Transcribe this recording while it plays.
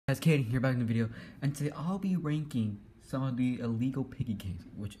Guys, Kaden here, back in the video, and today I'll be ranking some of the illegal Piggy games,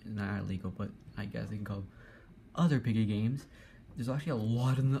 which is not illegal, but I guess they can call other Piggy games. There's actually a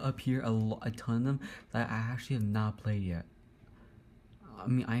lot of them up here, a ton of them that I actually have not played yet. I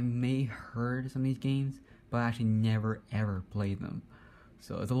mean, I may heard some of these games, but I actually never ever played them.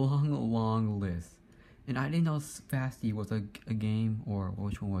 So it's a long list. And I didn't know Fasty was a game, or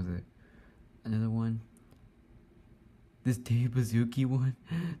which one was it? Another one? This Dave Bazooki one,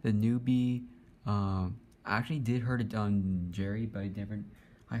 the newbie. I actually did heard it on Jerry, but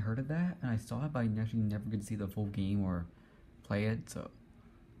I heard of that and I saw it, but I actually never get to see the full game or play it. So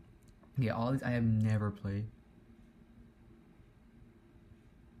yeah, all these I have never played.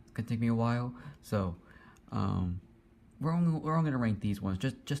 It's gonna take me a while. So we're only gonna rank these ones,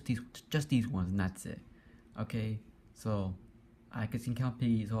 just these ones, and that's it. Okay, so I can count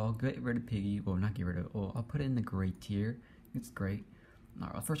Piggy, so I'll get rid of Piggy. Well, not get rid of. Oh, I'll put it in the great tier. It's great.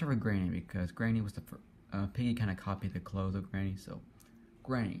 Alright, I'll first start with Granny because Granny was the first. Piggy kind of copied the clothes of Granny, so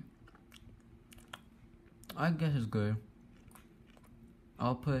Granny, I guess it's good.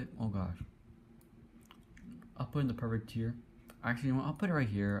 I'll put. Oh gosh. I'll put in the perfect tier. Actually, you know what? I'll put it right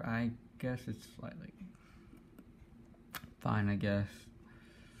here. I guess it's slightly fine. I guess.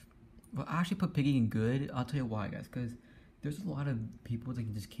 But I actually put Piggy in good. I'll tell you why, guys. Because there's a lot of people that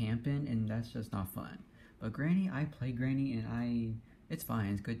can just camp in, and that's just not fun. But Granny, I play Granny, and it's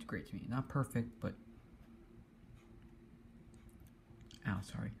fine. It's good. It's great to me. Not perfect, but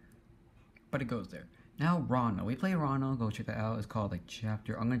sorry. But it goes there. Now Ronald. We play Ronald. Go check that out. It's called like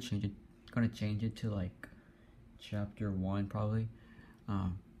chapter. I'm gonna change it. To like chapter 1 probably.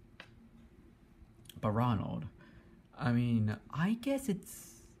 But Ronald. I mean, I guess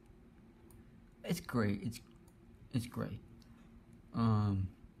it's great. It's great.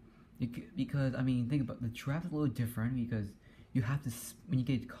 Because I mean, think about the trap's a little different because you have to, when you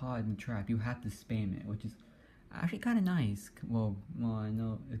get caught in the trap, you have to spam it, which is actually kind of nice. Well, I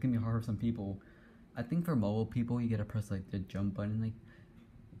know it's gonna be hard for some people. I think for mobile people, you gotta press like the jump button, like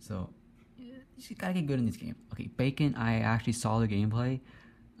so. You just gotta get good in this game. Okay, Bacon. I actually saw the gameplay.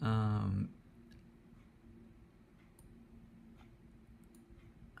 I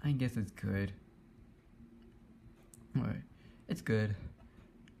guess it's good. Alright, it's good.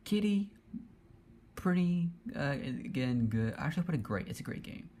 Kitty, pretty, again, good. Actually, I put it great. It's a great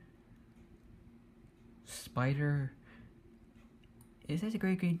game. Spider, is that a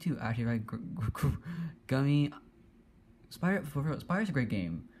great game too? Actually, right, Gummy, Spider's a great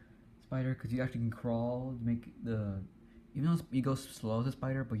game. Spider, because you actually can crawl, make even though you go slow as a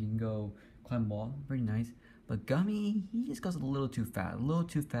spider, but you can go climb wall, pretty nice. But Gummy, he just goes a little too fast.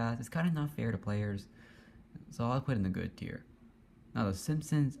 It's kind of not fair to players. So I'll put it in the good tier. Now the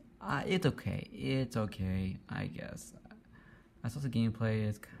Simpsons, it's okay, I guess. I saw the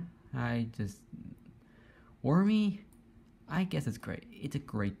gameplay, Wormy, I guess it's great. It's a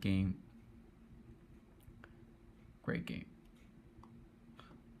great game. Great game.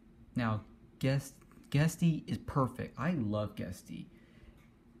 Now, Guesty is perfect. I love Guesty.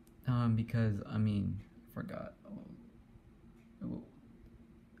 Because, I mean, I forgot.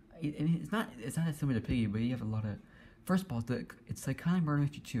 It's not as similar to Piggy, but you have a lot of. First of all, it's like kind of Murder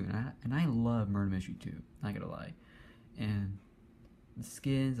Mystery 2, and I love Murder Mystery 2. Not gonna lie, and the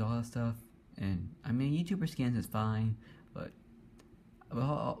skins, all that stuff, and I mean YouTuber skins is fine, but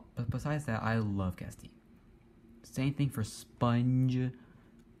besides that, I love Guesty. Same thing for Sponge.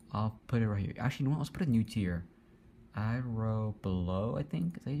 I'll put it right here. Actually, you know what? Let's put a new tier. Arrow below, I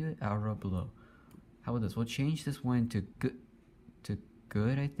think. Is that how you do it? Arrow below. How about this? We'll change this one to good.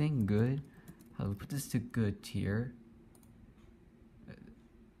 Good, I think. Good. I'll put this to good tier.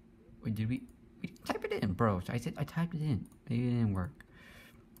 Wait, did we type it in, bro? I typed it in. Maybe it didn't work.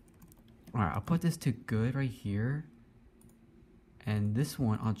 Alright, I'll put this to good right here. And this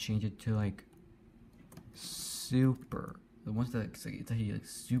one, I'll change it to like super. The ones that it's actually like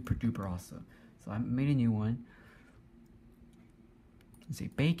super duper awesome. So I made a new one. Let's see,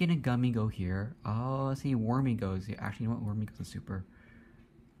 Bacon and Gummy go here. Oh, let's see, Wormy goes here. Actually, you know what? Wormy goes to super.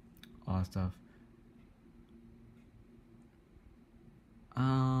 All that stuff.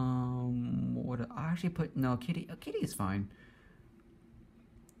 What I actually put? No, Kitty. Kitty is fine.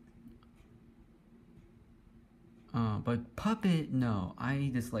 But Puppet, no.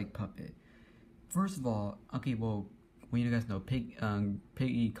 I dislike Puppet. First of all, okay, well, you guys know,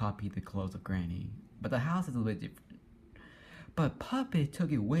 Piggy copied the clothes of Granny, but the house is a little bit different. But Puppet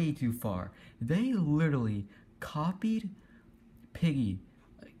took it way too far. They literally copied Piggy.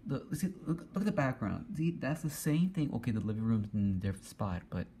 Look at the background. See, that's the same thing. Okay, the living room's in a different spot,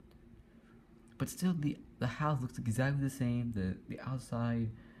 but still, the house looks exactly the same. The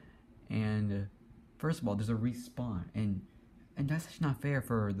outside, And first of all, there's a respawn, and that's actually not fair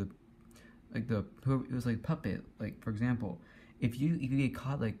for the it was like puppet. Like for example, if you get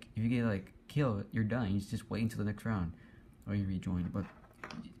caught, like if you get like killed, you're done. You just wait until the next round, or you rejoin. But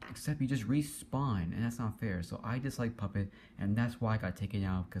except you just respawn, and that's not fair. So I dislike puppet, and that's why I got taken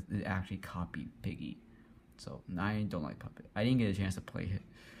out, because it actually copied Piggy. So I don't like puppet. I didn't get a chance to play it.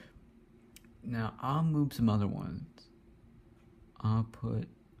 Now I'll move some other ones. I'll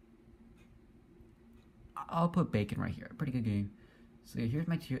put Bacon right here. Pretty good game. So yeah, here's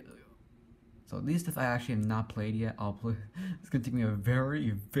my tier. So these stuff I actually have not played yet. I'll play. It's gonna take me a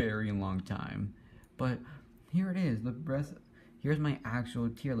very, very long time. But here it is. The rest. Here's my actual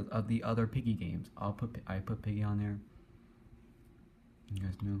tier list of the other Piggy games. I put Piggy on there. You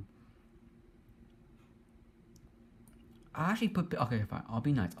guys know. I actually put. Okay, fine. I'll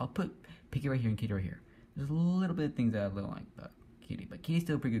be nice. I'll put Piggy right here and Kitty right here. There's a little bit of things that I don't like about Kitty, but Kitty's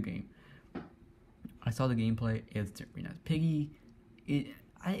still a pretty good game. I saw the gameplay. It's pretty nice. Piggy,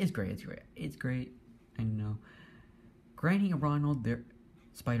 it's great. It's great. I know. Granny and Ronald,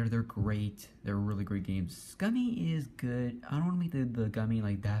 Spider, they're great. They're really great games. Scummy is good. I don't want to make the Gummy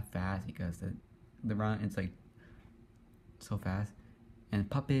like that fast, because the run, it's like so fast. And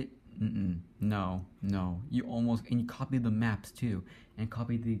Puppet, no. You copy the maps too, and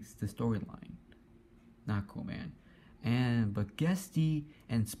copy the storyline. Not cool, man. But Guesty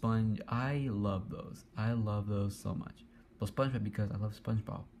and Sponge, I love those. I love those so much. But SpongeBob, because I love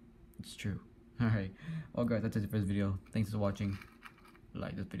SpongeBob. It's true. Alright. Well guys, that's it for this video. Thanks for watching.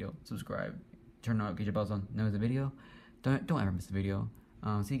 Like this video, subscribe, turn on notification bells on. Know the video. Don't ever miss the video.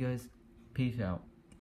 See you guys. Peace out.